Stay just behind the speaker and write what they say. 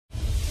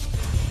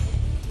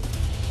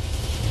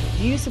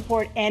Do you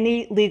support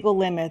any legal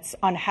limits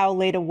on how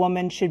late a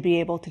woman should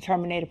be able to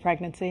terminate a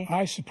pregnancy?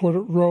 I support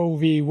Roe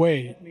v.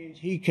 Wade. That means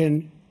he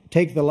can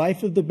take the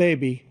life of the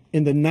baby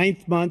in the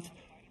 9th month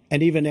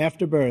and even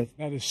after birth.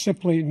 That is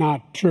simply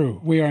not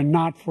true. We are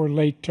not for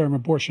late-term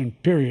abortion,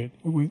 period,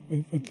 with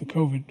the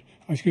COVID,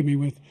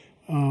 with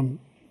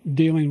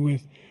dealing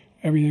with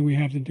everything we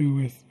have to do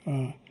with,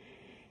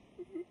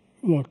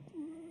 look.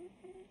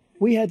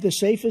 We had the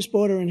safest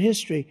border in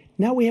history.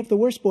 Now we have the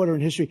worst border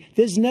in history.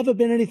 There's never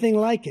been anything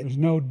like it. There's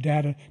no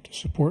data to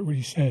support what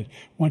he said.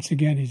 Once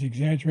again, he's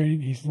exaggerating,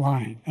 he's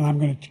lying. And I'm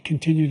going to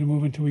continue to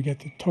move until we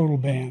get the total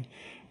ban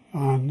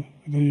on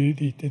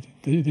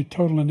the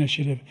total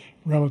initiative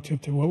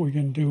relative to what we're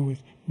going to do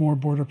with more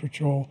Border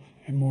Patrol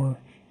and more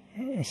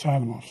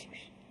asylum officers.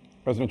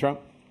 President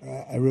Trump?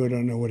 I really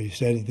don't know what he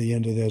said at the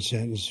end of that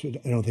sentence.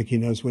 I don't think he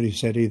knows what he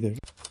said either.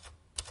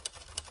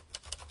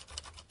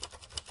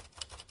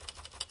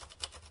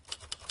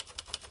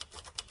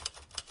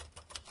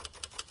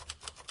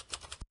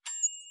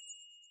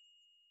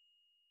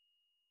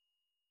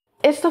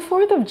 It's the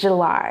 4th of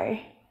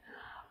July,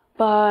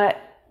 but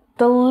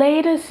the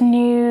latest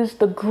news,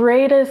 the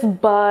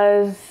greatest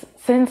buzz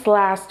since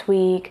last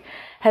week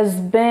has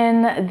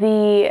been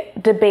the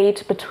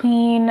debate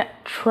between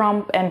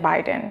Trump and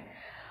Biden.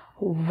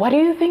 What do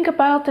you think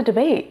about the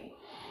debate?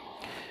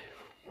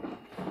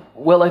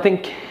 Well, I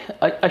think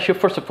I should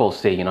first of all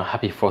say,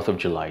 happy 4th of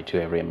July to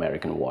every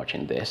American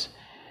watching this.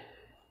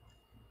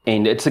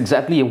 And it's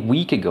exactly a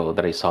week ago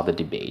that I saw the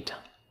debate.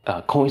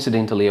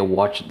 Coincidentally, I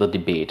watched the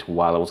debate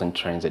while I was in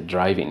transit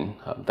driving.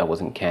 That was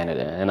in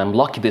Canada. And I'm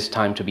lucky this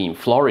time to be in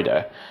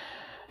Florida.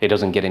 It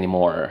doesn't get any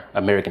more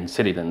American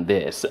city than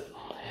this.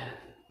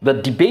 The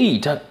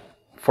debate,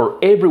 for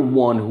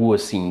everyone who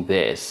has seen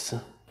this,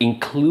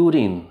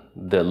 including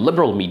the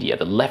liberal media,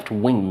 the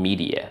left-wing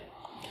media,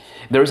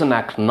 there is an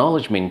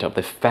acknowledgement of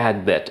the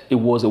fact that it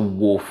was a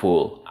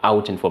woeful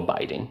outing for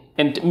Biden,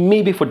 and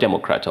maybe for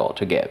Democrats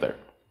altogether.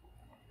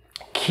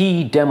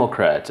 Key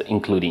Democrats,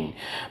 including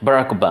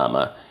Barack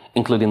Obama,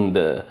 including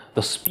the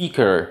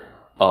Speaker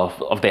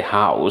of the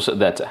House,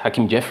 that's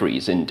Hakeem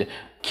Jeffries, and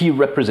key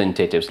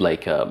representatives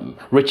like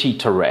Richie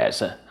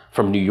Torres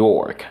from New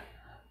York,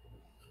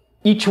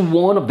 each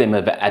one of them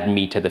have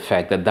admitted the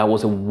fact that that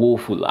was a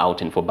woeful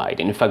outing for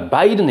Biden. In fact,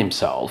 Biden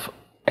himself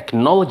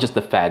acknowledges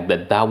the fact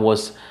that that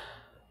was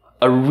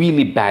a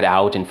really bad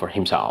outing for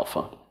himself.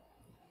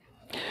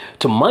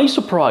 To my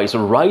surprise,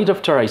 right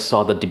after I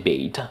saw the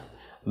debate,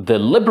 the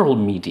liberal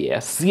media,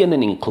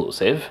 CNN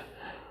inclusive,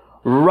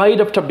 right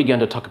after began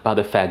to talk about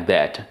the fact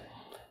that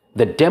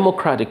the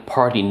Democratic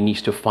Party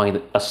needs to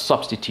find a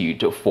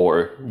substitute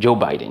for Joe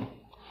Biden.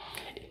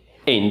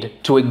 And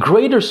to a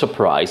greater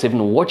surprise,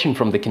 even watching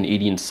from the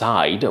Canadian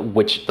side,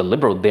 which the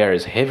liberal there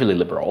is heavily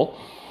liberal,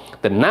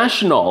 the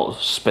National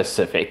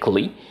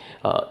specifically,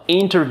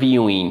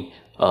 interviewing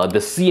the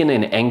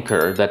CNN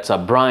anchor, that's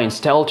Brian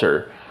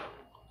Stelter,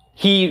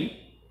 he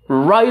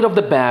right off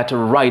the bat,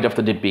 right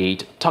after the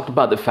debate, talked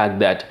about the fact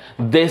that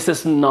this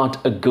is not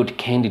a good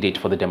candidate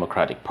for the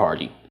Democratic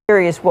Party.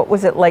 Curious, what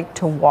was it like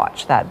to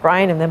watch that?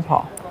 Brian and then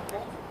Paul.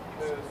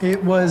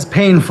 It was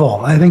painful.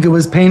 I think it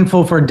was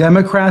painful for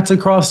Democrats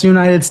across the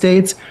United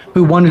States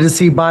who wanted to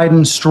see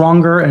Biden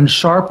stronger and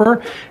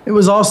sharper. It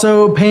was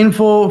also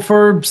painful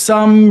for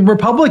some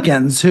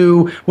Republicans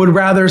who would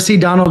rather see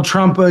Donald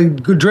Trump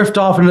drift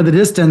off into the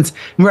distance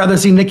and rather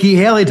see Nikki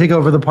Haley take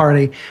over the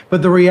party.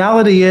 But the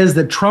reality is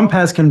that Trump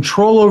has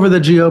control over the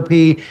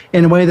GOP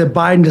in a way that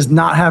Biden does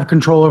not have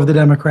control over the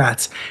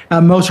Democrats.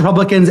 Most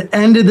Republicans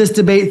ended this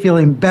debate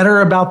feeling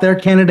better about their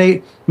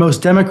candidate.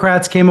 Most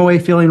Democrats came away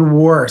feeling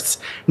worse.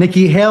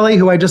 Nikki Haley,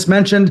 who I just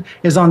mentioned,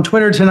 is on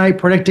Twitter tonight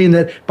predicting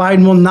that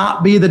Biden will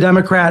not be the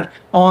Democrat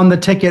on the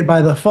ticket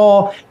by the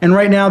fall. And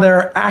right now there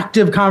are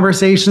active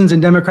conversations in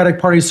Democratic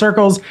Party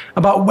circles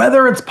about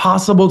whether it's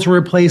possible to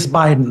replace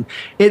Biden.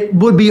 It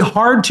would be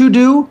hard to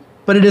do,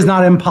 but it is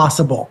not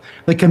impossible.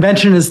 The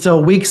convention is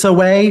still weeks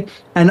away.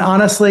 And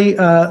honestly,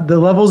 the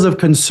levels of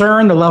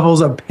concern, the levels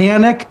of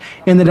panic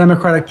in the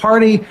Democratic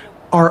Party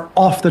are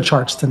off the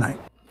charts tonight.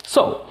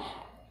 So,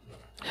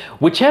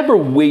 whichever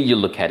way you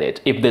look at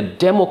it, if the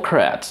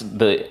Democrats,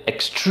 the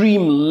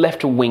extreme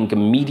left-wing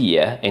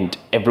media, and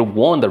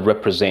everyone that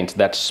represents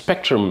that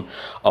spectrum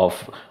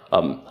of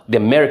the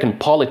American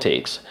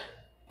politics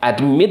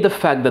admit the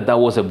fact that that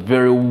was a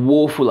very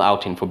woeful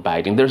outing for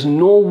Biden, there's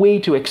no way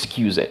to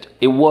excuse it.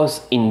 It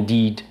was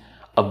indeed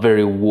a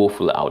very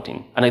woeful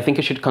outing. And I think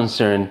it should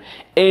concern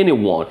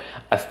anyone.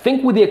 I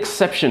think with the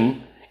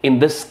exception in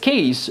this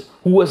case,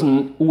 who has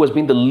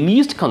been the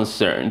least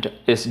concerned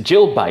is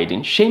Jill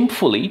Biden,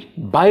 shamefully,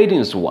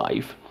 Biden's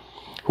wife,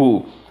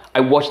 who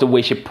I watched the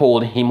way she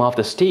pulled him off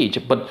the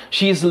stage, but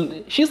she's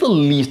the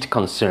least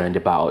concerned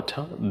about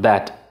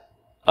that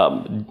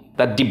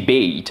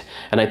debate.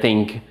 And I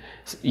think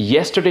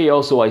yesterday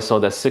also I saw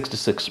that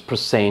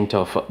 66%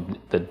 of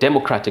the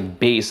Democratic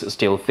base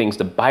still thinks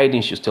that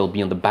Biden should still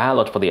be on the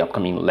ballot for the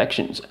upcoming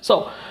elections.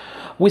 So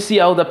we see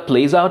how that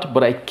plays out,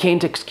 but I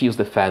can't excuse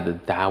the fact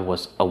that that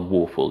was a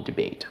woeful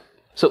debate.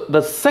 So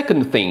the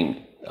second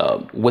thing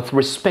with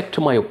respect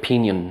to my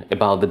opinion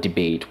about the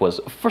debate was,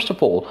 first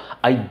of all,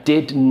 I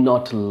did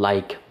not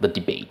like the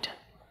debate.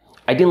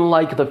 I didn't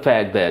like the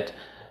fact that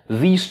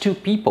these two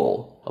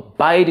people,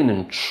 Biden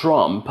and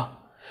Trump,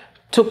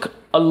 took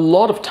a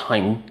lot of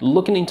time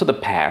looking into the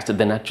past and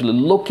then actually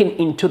looking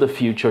into the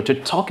future to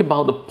talk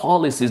about the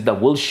policies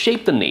that will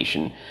shape the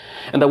nation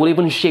and that will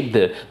even shape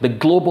the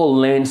global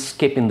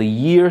landscape in the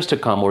years to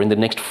come, or in the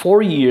next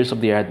 4 years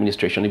of their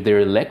administration if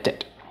they're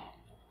elected.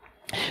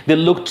 They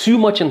look too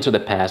much into the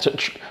past.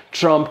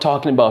 Trump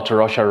talking about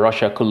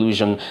Russia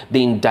collusion,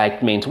 the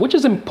indictment, which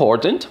is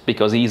important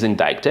because he's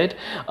indicted.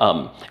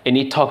 And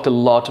he talked a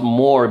lot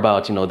more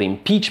about, the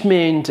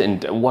impeachment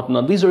and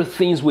whatnot. These are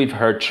things we've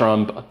heard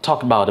Trump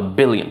talk about 1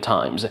 billion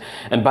times.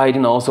 And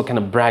Biden also kind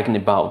of bragging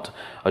about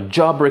a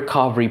job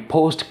recovery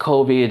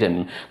post-COVID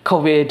and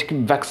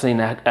COVID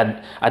vaccine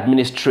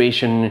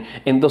administration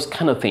and those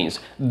kind of things.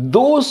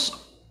 Those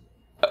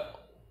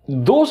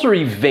are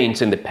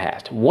events in the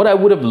past. What I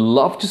would have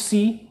loved to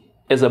see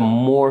is a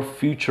more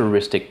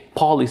futuristic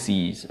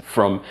policies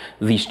from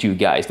these two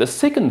guys. The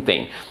second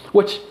thing,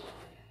 which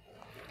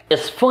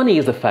is funny,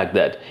 is the fact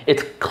that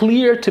it's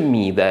clear to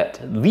me that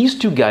these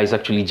two guys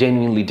actually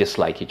genuinely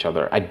dislike each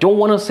other. I don't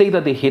want to say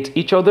that they hate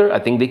each other. I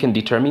think they can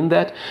determine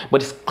that,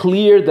 but it's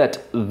clear that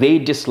they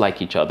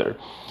dislike each other.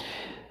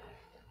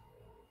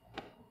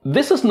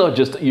 This is not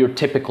just your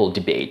typical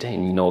debate,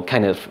 and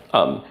kind of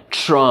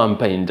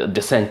Trump and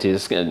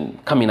DeSantis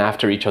coming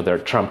after each other,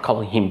 Trump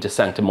calling him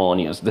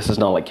DeSanctimonious. This is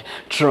not like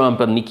Trump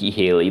and Nikki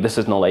Haley. This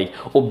is not like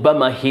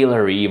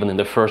Obama-Hillary, even in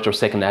the first or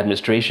second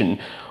administration,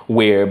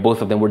 where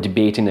both of them were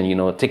debating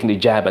and, taking the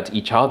jab at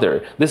each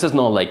other. This is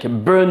not like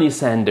Bernie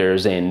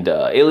Sanders and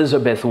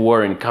Elizabeth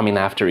Warren coming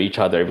after each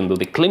other, even though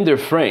they claim they're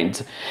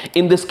friends.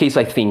 In this case,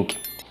 I think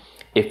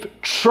if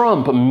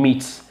Trump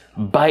meets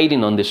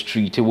Biden on the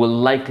street, he will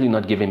likely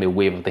not give him a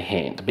wave of the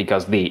hand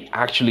because they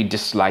actually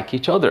dislike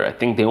each other. I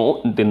think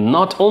they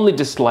not only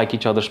dislike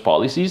each other's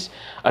policies,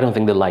 I don't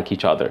think they like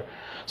each other.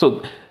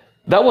 So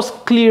that was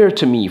clear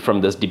to me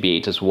from this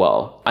debate as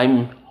well.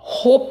 I'm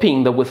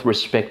hoping that with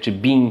respect to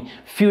being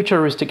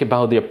futuristic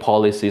about their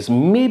policies,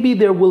 maybe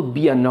there will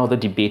be another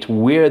debate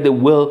where they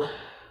will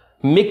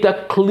make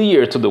that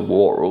clear to the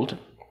world,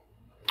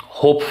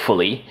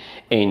 hopefully,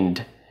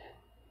 and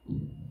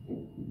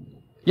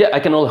yeah,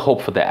 I can only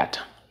hope for that.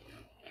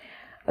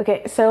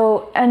 Okay,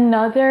 so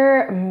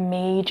another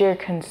major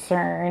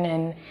concern,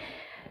 and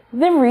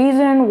the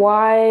reason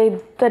why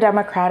the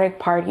Democratic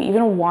Party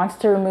even wants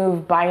to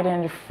remove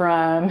Biden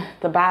from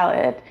the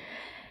ballot,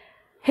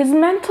 his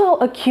mental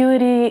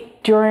acuity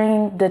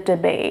during the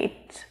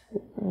debate.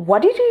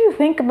 What did you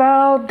think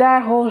about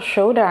that whole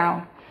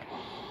showdown?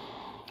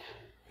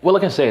 Well,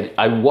 like I said,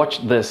 I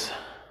watched this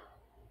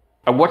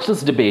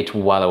debate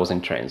while I was in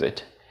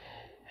transit.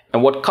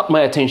 And what caught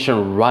my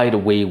attention right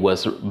away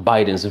was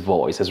Biden's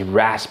voice, his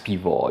raspy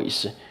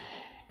voice.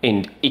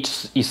 And it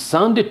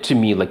sounded to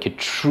me like a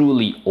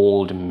truly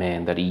old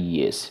man that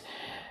he is.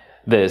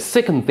 The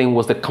second thing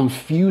was the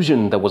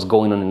confusion that was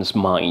going on in his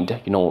mind.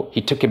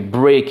 He took a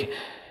break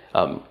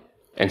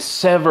and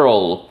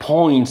several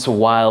points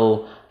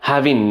while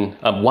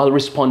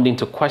responding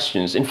to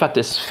questions. In fact,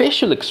 his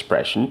facial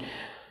expression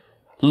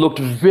looked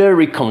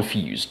very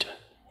confused.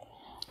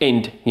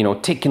 And,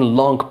 taking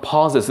long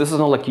pauses. This is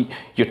not like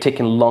you're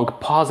taking long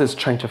pauses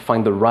trying to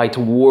find the right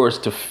words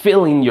to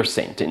fill in your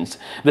sentence.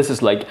 This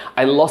is like,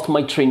 I lost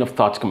my train of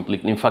thought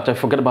completely. In fact, I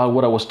forgot about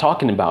what I was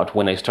talking about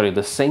when I started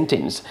the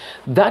sentence.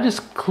 That is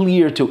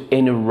clear to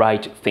any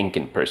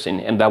right-thinking person,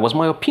 and that was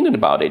my opinion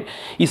about it.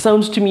 He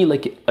sounds to me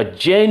like a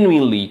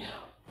genuinely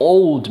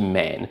old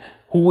man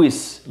who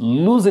is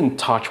losing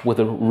touch with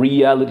the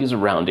realities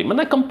around him. And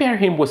I compare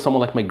him with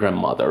someone like my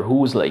grandmother,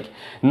 who is like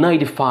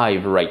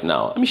 95 right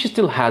now. I mean, she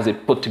still has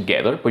it put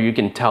together, but you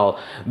can tell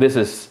this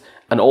is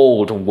an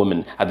old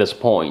woman at this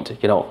point,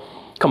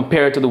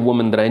 compared to the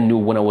woman that I knew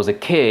when I was a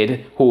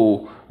kid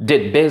who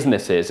did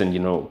businesses and,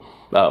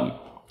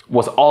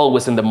 was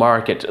always in the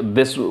market.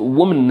 This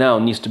woman now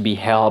needs to be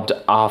helped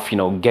off,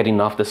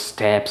 getting off the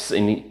steps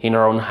in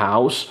her own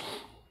house.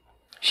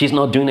 She's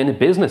not doing any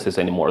businesses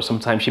anymore.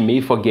 Sometimes she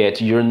may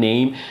forget your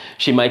name.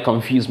 She might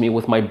confuse me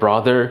with my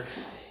brother.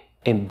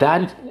 And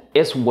that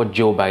is what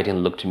Joe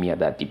Biden looked to me at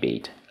that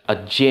debate. A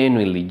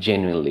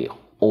genuinely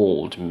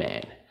old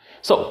man.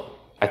 So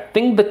I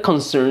think the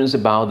concerns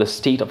about the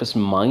state of his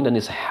mind and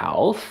his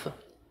health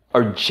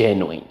are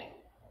genuine.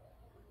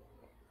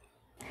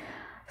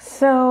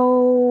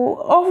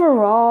 So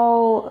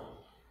overall,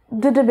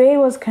 the debate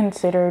was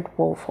considered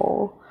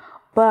woeful,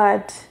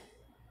 but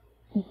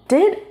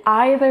did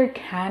either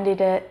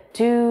candidate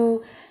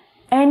do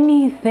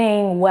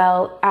anything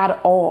well at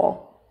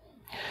all?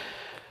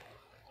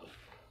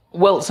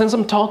 Well, since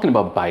I'm talking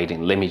about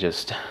Biden, let me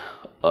just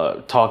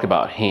talk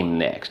about him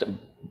next.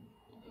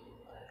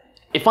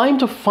 If I'm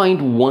to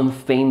find one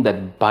thing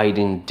that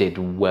Biden did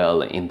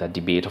well in that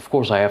debate, of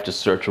course I have to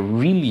search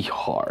really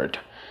hard,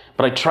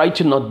 but I try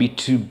to not be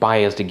too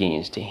biased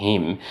against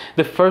him.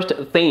 The first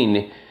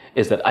thing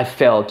is that I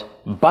felt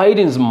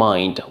Biden's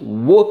mind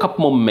woke up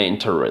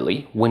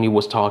momentarily when he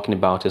was talking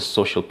about his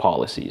social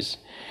policies.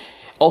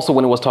 Also,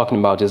 when he was talking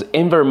about his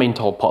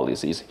environmental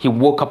policies, he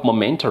woke up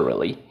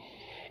momentarily.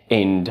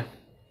 And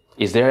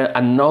is there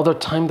another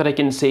time that I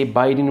can say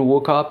Biden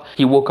woke up?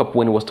 He woke up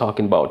when he was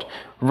talking about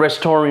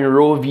restoring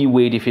Roe v.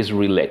 Wade if he's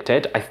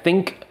reelected. I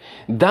think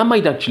that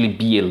might actually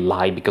be a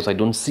lie because I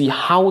don't see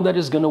how that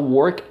is going to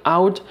work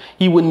out.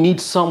 He would need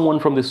someone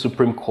from the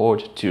Supreme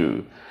Court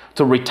to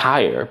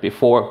retire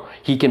before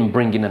he can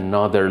bring in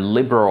another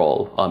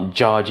liberal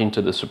judge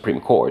into the Supreme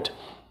Court.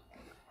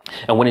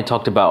 And when he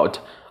talked about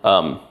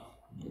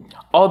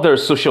other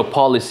social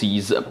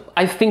policies,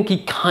 I think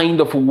he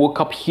kind of woke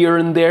up here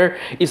and there.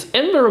 His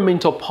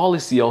environmental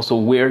policy also,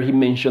 where he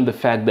mentioned the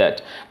fact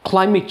that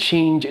climate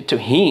change to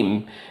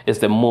him is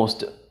the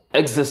most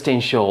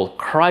existential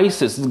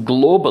crisis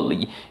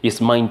globally.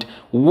 His mind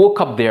woke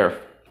up there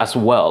as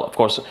well. Of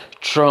course,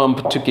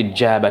 Trump took a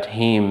jab at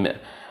him,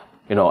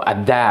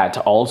 at that,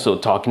 also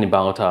talking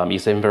about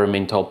his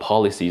environmental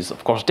policies.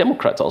 Of course,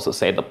 Democrats also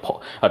said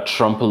that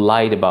Trump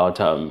lied about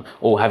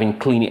having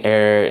clean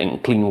air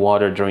and clean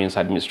water during his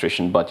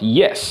administration. But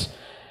yes,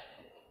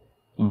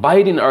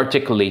 Biden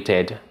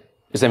articulated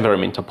his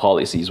environmental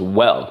policies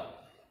well.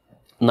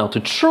 Now, to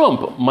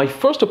Trump, my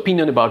first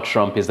opinion about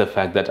Trump is the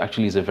fact that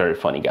actually he's a very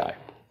funny guy.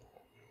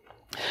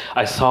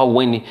 I saw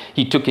when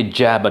he took a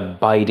jab at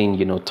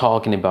Biden,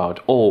 talking about,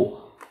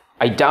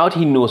 I doubt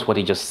he knows what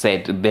he just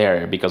said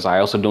there, because I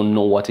also don't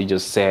know what he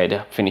just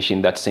said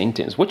finishing that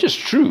sentence, which is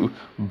true.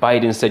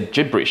 Biden said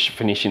gibberish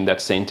finishing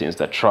that sentence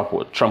that Trump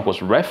was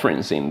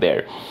referencing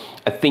there.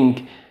 I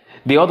think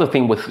the other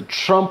thing with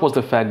Trump was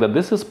the fact that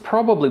this is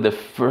probably the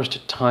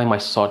first time I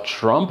saw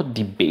Trump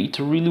debate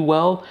really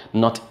well,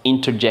 not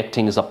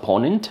interjecting his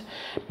opponent,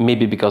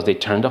 maybe because they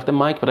turned off the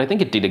mic, but I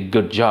think it did a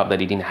good job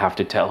that he didn't have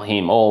to tell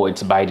him,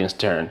 it's Biden's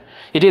turn.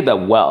 He did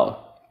that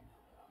well.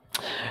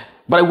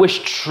 But I wish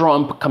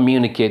Trump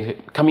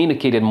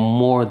communicated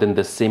more than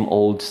the same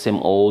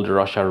old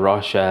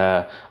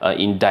Russia,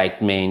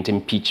 indictment,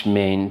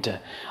 impeachment.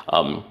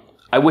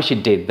 I wish he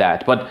did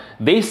that. But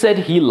they said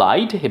he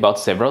lied about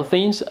several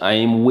things. I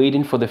am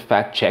waiting for the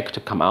fact check to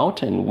come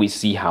out and we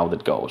see how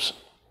that goes.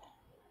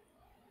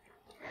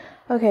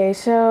 Okay,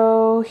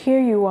 so here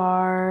you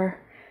are.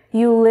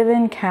 You live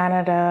in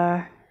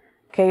Canada.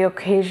 Okay,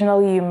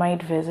 occasionally you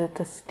might visit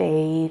the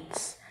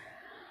States.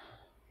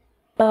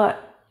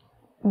 But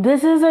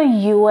this is a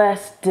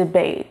US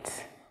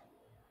debate.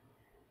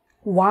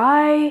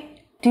 Why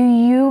do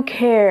you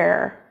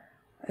care?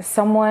 As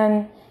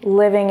someone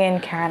living in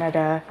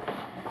Canada,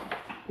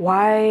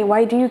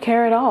 why do you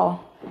care at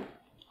all?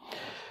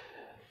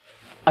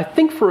 I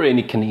think for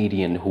any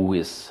Canadian who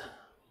is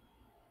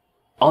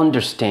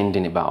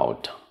understanding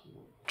about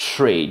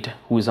trade,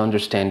 who is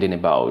understanding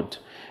about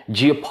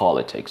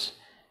geopolitics,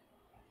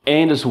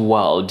 and as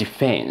well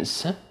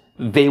defense,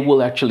 they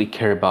will actually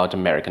care about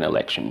American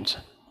elections.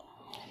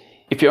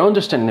 If you're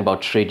understanding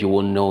about trade, you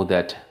will know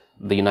that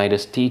the United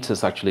States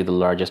is actually the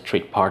largest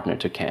trade partner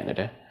to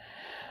Canada.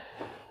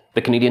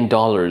 The Canadian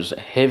dollars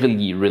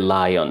heavily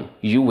rely on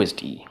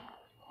USD.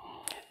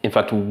 In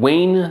fact,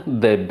 when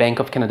the Bank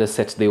of Canada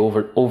sets the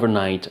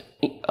overnight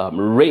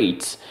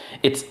rates,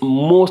 it's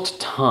most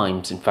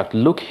times, in fact,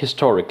 look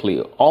historically,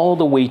 all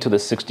the way to the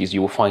 60s, you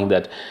will find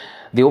that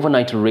the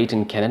overnight rate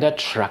in Canada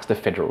tracks the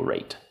federal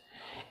rate.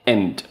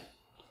 And,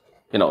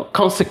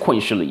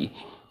 consequentially,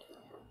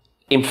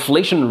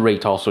 inflation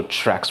rate also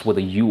tracks with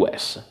the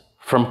US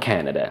from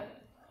Canada.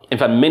 In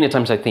fact, many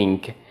times I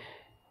think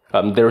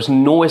there's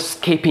no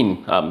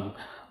escaping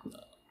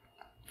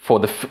for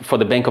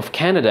the Bank of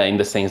Canada in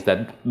the sense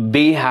that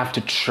they have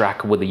to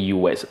track with the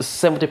US.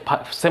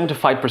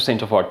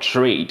 75% of our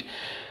trade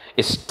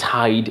is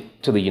tied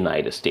to the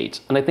United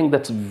States. And I think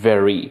that's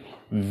very,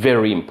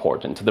 very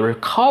important. The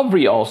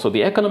recovery also,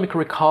 the economic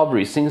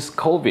recovery since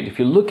COVID, if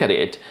you look at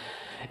it,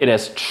 it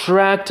has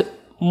tracked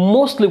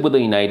mostly with the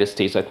United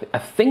States. I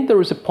think there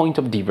is a point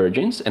of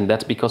divergence, and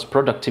that's because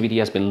productivity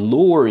has been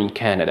lower in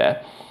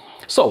Canada.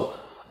 So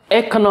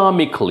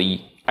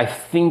economically, I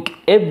think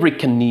every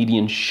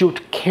Canadian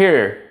should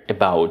care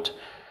about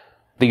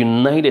the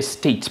United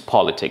States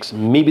politics.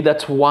 Maybe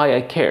that's why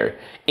I care.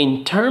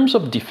 In terms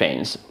of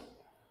defense,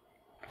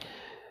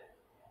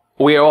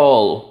 we're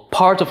all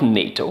part of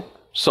NATO,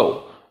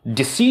 so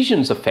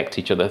decisions affect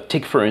each other.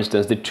 Take, for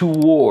instance, the two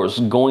wars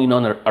going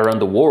on around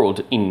the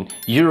world in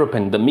Europe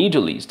and the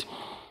Middle East.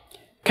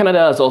 Canada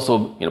has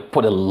also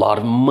put a lot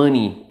of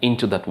money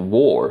into that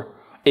war.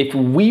 If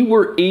we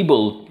were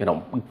able,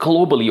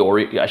 globally, or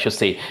I should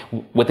say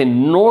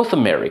within North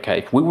America,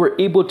 if we were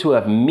able to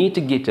have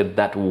mitigated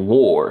that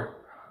war,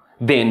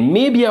 then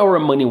maybe our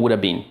money would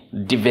have been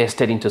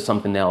divested into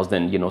something else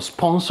than,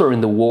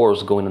 sponsoring the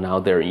wars going on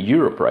out there in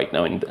Europe right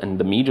now and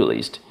the Middle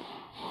East.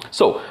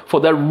 So for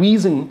that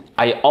reason,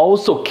 I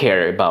also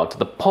care about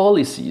the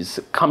policies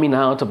coming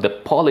out of the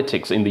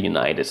politics in the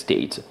United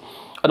States.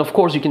 And of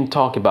course, you can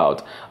talk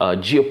about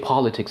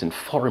geopolitics and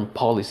foreign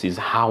policies,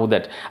 how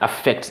that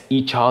affects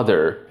each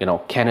other,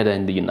 Canada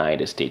and the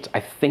United States. I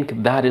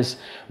think that is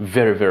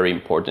very, very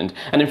important.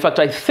 And in fact,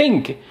 I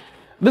think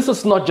this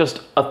is not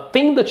just a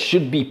thing that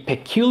should be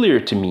peculiar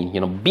to me,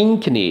 being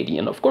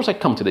Canadian. Of course, I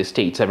come to the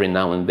States every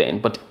now and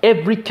then, but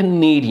every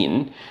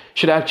Canadian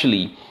should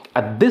actually,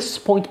 at this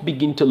point,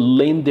 begin to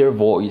lend their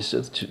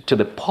voices to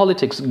the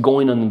politics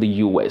going on in the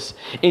US.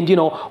 And,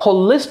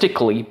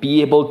 holistically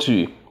be able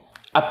to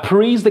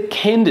appraise the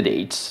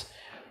candidates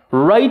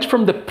right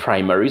from the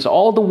primaries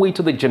all the way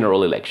to the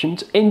general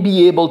elections and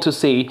be able to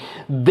say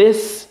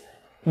this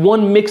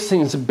one makes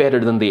things better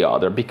than the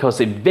other,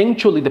 because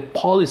eventually the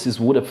policies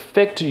would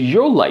affect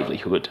your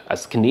livelihood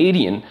as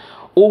Canadian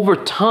over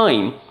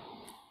time,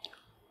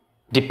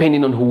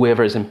 depending on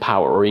whoever is in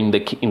power, or in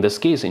this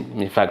case,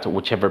 in fact,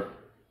 whichever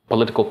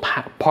political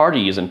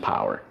party is in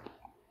power.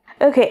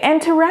 Okay,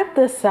 and to wrap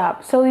this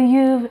up, so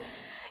you've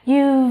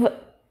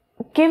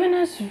given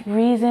us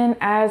reason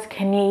as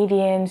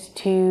Canadians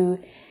to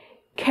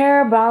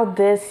care about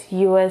this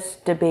U.S.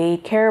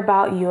 debate, care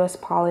about U.S.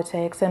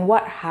 politics and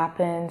what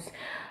happens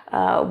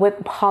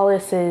with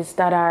policies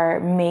that are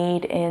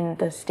made in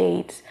the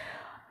States.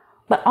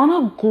 But on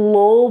a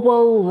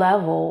global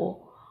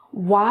level,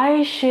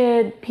 why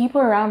should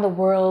people around the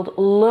world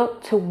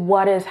look to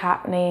what is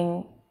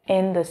happening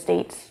in the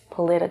States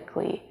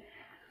politically?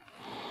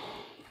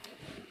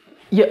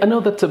 Yeah, I know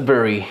that's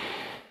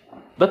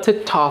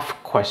a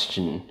tough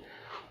question.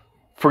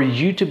 For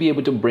you to be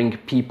able to bring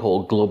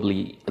people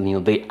globally,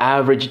 the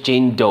average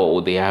Jane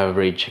Doe, the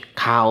average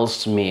Kyle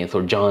Smith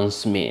or John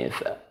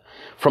Smith,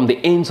 from the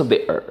ends of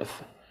the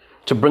earth,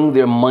 to bring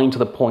their mind to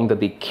the point that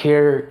they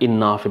care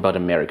enough about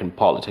American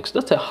politics,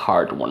 that's a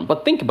hard one.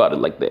 But think about it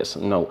like this.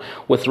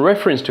 With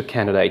reference to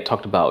Canada, I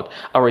talked about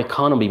our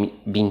economy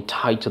being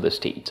tied to the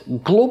States.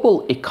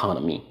 Global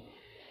economy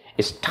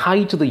is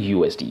tied to the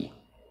USD.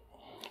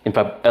 In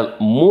fact,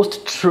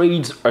 most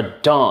trades are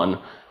done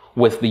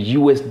with the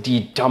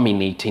USD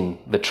dominating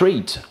the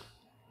trades.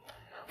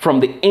 From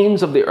the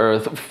ends of the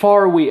earth,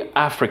 far away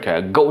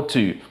Africa, go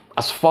to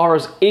as far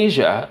as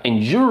Asia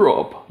and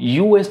Europe,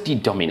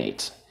 USD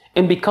dominates.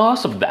 And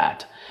because of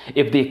that,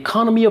 if the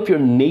economy of your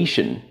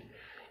nation,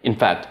 in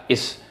fact,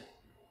 is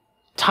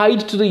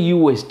tied to the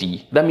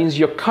USD, that means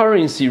your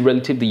currency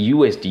relative to the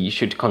USD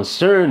should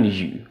concern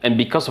you. And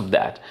because of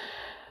that,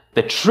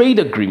 the trade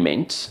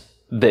agreements,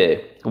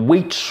 the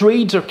way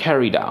trades are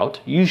carried out,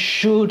 you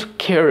should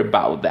care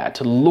about that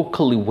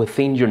locally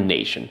within your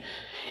nation.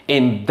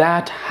 And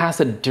that has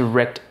a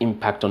direct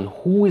impact on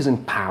who is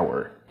in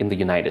power in the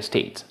United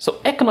States. So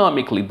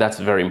economically, that's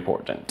very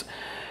important.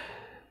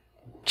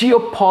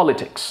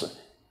 Geopolitics,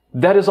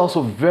 that is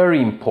also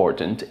very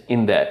important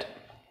in that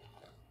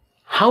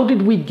how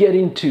did we get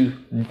into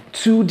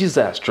two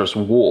disastrous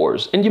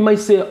wars? And you might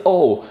say,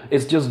 oh,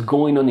 it's just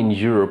going on in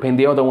Europe and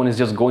the other one is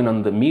just going on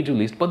in the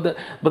Middle East, but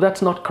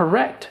that's not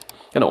correct.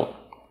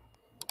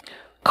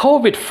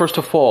 COVID, first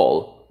of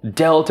all,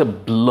 dealt a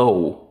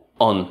blow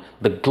on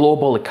the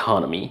global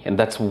economy, and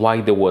that's why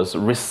there was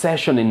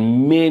recession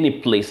in many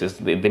places.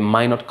 They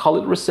might not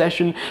call it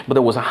recession, but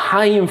there was a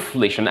high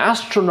inflation,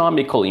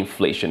 astronomical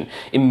inflation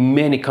in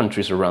many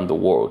countries around the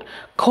world.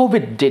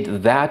 COVID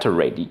did that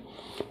already.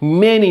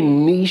 Many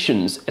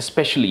nations,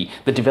 especially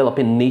the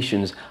developing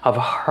nations, have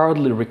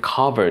hardly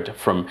recovered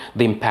from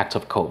the impact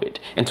of COVID.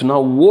 And to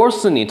now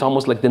worsen it,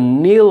 almost like the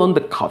nail on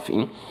the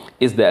coffin,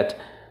 is that,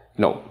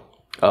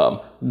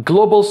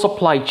 global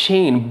supply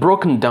chain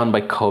broken down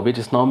by COVID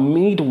is now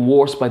made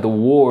worse by the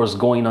wars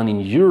going on in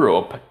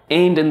Europe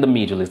and in the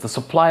Middle East. The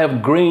supply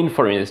of grain,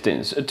 for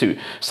instance, to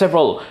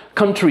several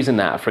countries in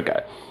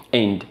Africa.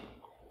 And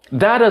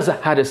that has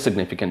had a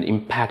significant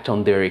impact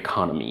on their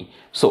economy.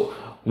 So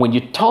when you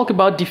talk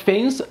about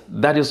defense,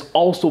 that is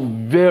also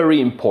very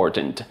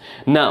important.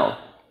 Now,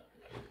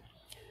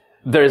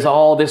 there's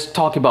all this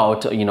talk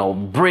about,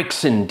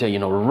 BRICS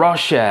and,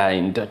 Russia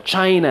and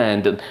China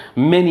and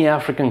many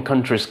African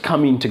countries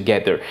coming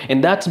together.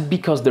 And that's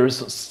because there is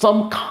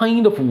some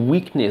kind of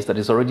weakness that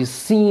is already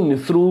seen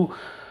through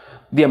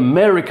the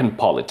American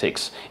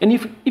politics. And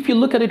if you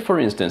look at it, for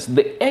instance,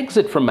 the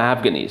exit from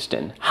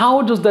Afghanistan,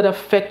 how does that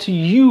affect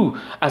you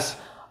as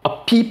a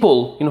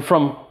people,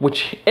 from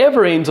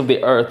whichever ends of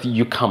the earth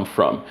you come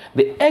from?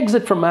 The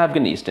exit from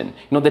Afghanistan,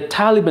 the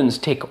Taliban's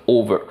take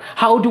over.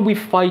 How do we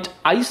fight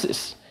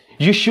ISIS?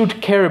 You should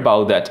care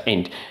about that.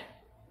 And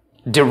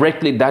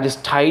directly that is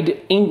tied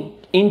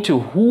into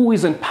who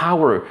is in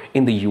power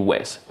in the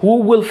US. Who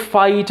will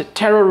fight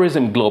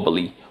terrorism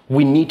globally?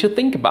 We need to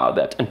think about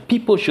that, and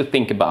people should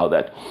think about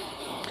that.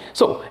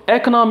 So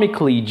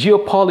economically,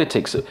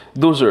 geopolitics,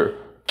 those are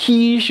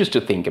key issues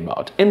to think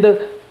about. And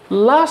the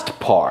last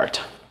part,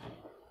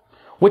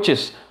 which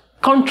is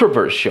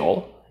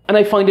controversial, and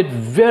I find it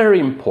very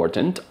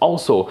important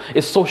also,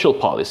 is social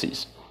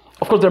policies.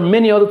 Of course, there are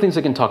many other things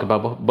I can talk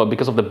about, but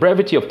because of the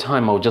brevity of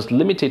time, I'll just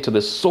limit it to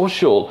the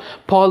social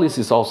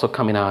policies also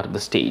coming out of the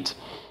States.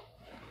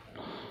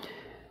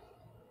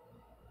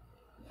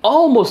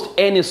 Almost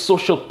any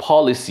social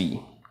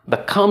policy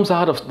that comes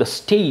out of the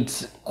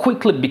states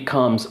quickly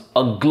becomes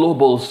a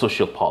global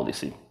social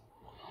policy.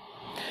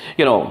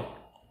 You know,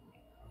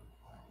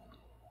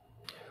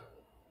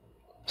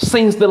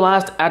 since the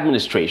last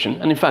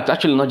administration, and in fact,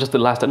 actually not just the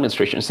last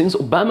administration, since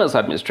Obama's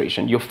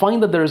administration, you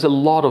find that there is a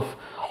lot of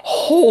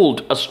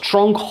a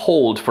strong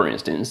hold, for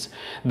instance,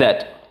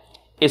 that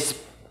is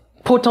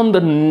put on the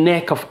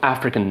neck of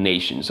African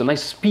nations. And I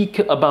speak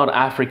about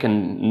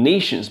African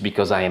nations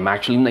because I am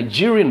actually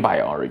Nigerian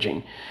by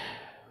origin.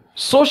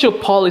 Social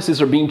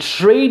policies are being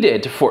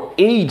traded for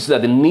aids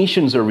that the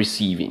nations are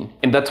receiving.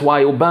 And that's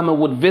why Obama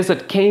would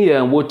visit Kenya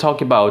and would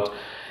talk about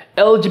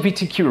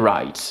LGBTQ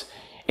rights.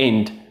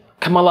 And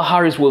Kamala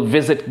Harris will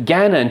visit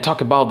Ghana and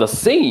talk about the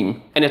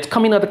same. And it's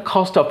coming at the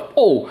cost of,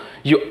 oh,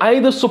 you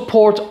either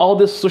support all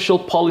the social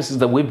policies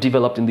that we've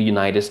developed in the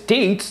United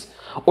States,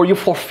 or you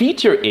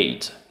forfeit your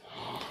aid.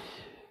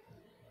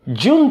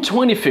 June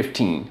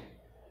 2015,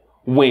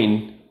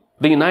 when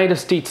the United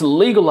States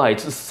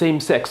legalized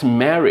same-sex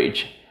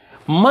marriage,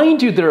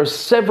 mind you, there are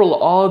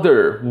several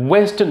other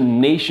Western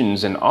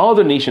nations and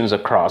other nations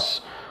across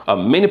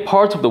many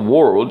parts of the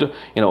world,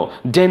 you know,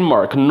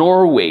 Denmark,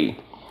 Norway,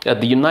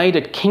 the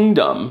United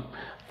Kingdom,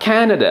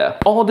 Canada,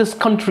 all these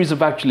countries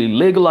have actually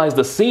legalized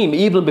the same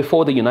even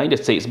before the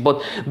United States.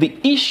 But the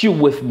issue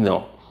with, you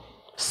know,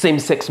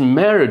 same-sex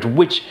marriage,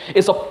 which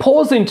is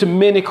opposing to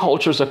many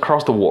cultures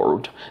across the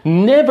world,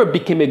 never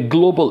became a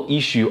global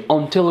issue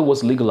until it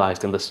was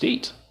legalized in the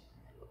States.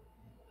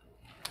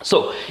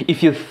 So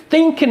if you're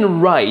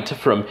thinking right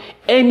from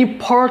any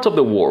part of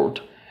the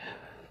world,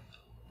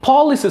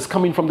 policies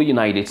coming from the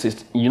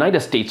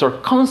United States are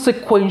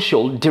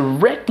consequential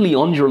directly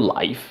on your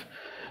life,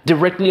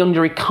 directly on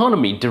your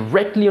economy,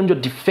 directly on your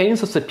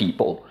defense as a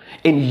people,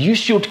 and you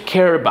should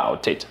care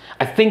about it.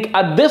 I think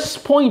at this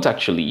point,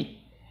 actually,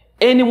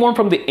 anyone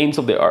from the ends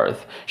of the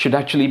earth should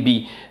actually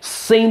be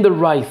saying the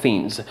right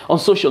things on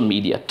social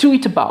media.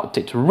 Tweet about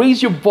it,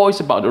 raise your voice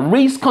about it,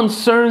 raise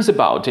concerns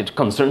about it,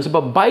 concerns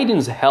about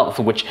Biden's health,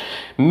 which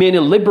many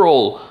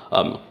liberal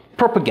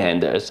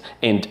propagandas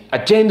and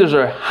agendas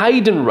are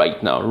hiding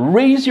right now.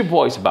 Raise your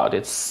voice about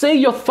it, say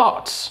your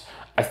thoughts.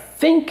 I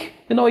think,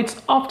 you know,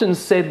 it's often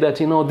said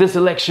that, you know, this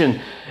election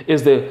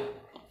is the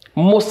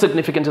most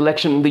significant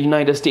election in the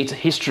United States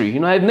history. You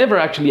know, I've never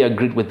actually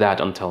agreed with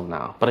that until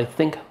now, but I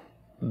think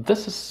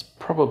this is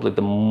probably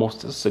the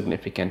most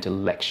significant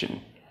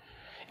election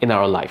in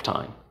our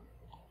lifetime,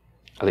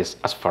 at least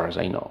as far as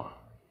I know.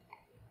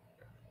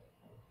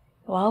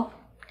 Well,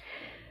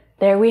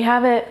 there we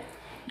have it.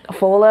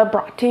 Fola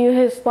brought to you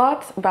his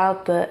thoughts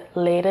about the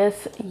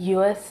latest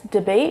US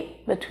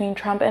debate between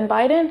Trump and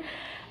Biden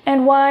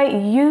and why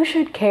you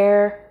should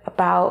care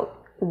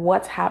about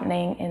what's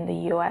happening in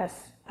the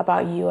US,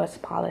 about US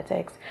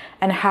politics,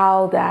 and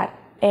how that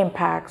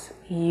impacts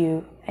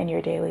you and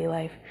your daily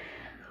life.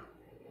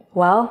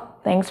 Well,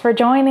 thanks for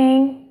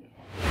joining.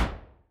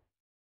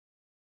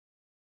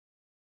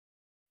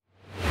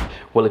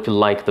 Well, if you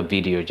like the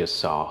video you just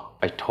saw,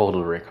 I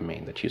totally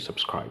recommend that you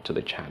subscribe to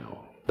the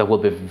channel. That will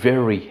be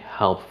very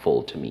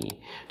helpful to me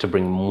to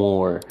bring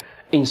more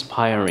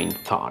inspiring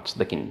thoughts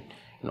that can,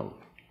 you know,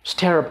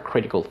 stir up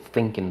critical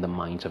thinking in the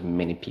minds of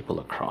many people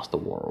across the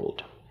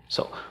world.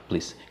 So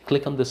please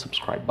click on the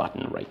subscribe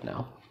button right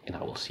now, and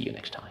I will see you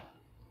next time.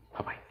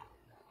 Bye-bye.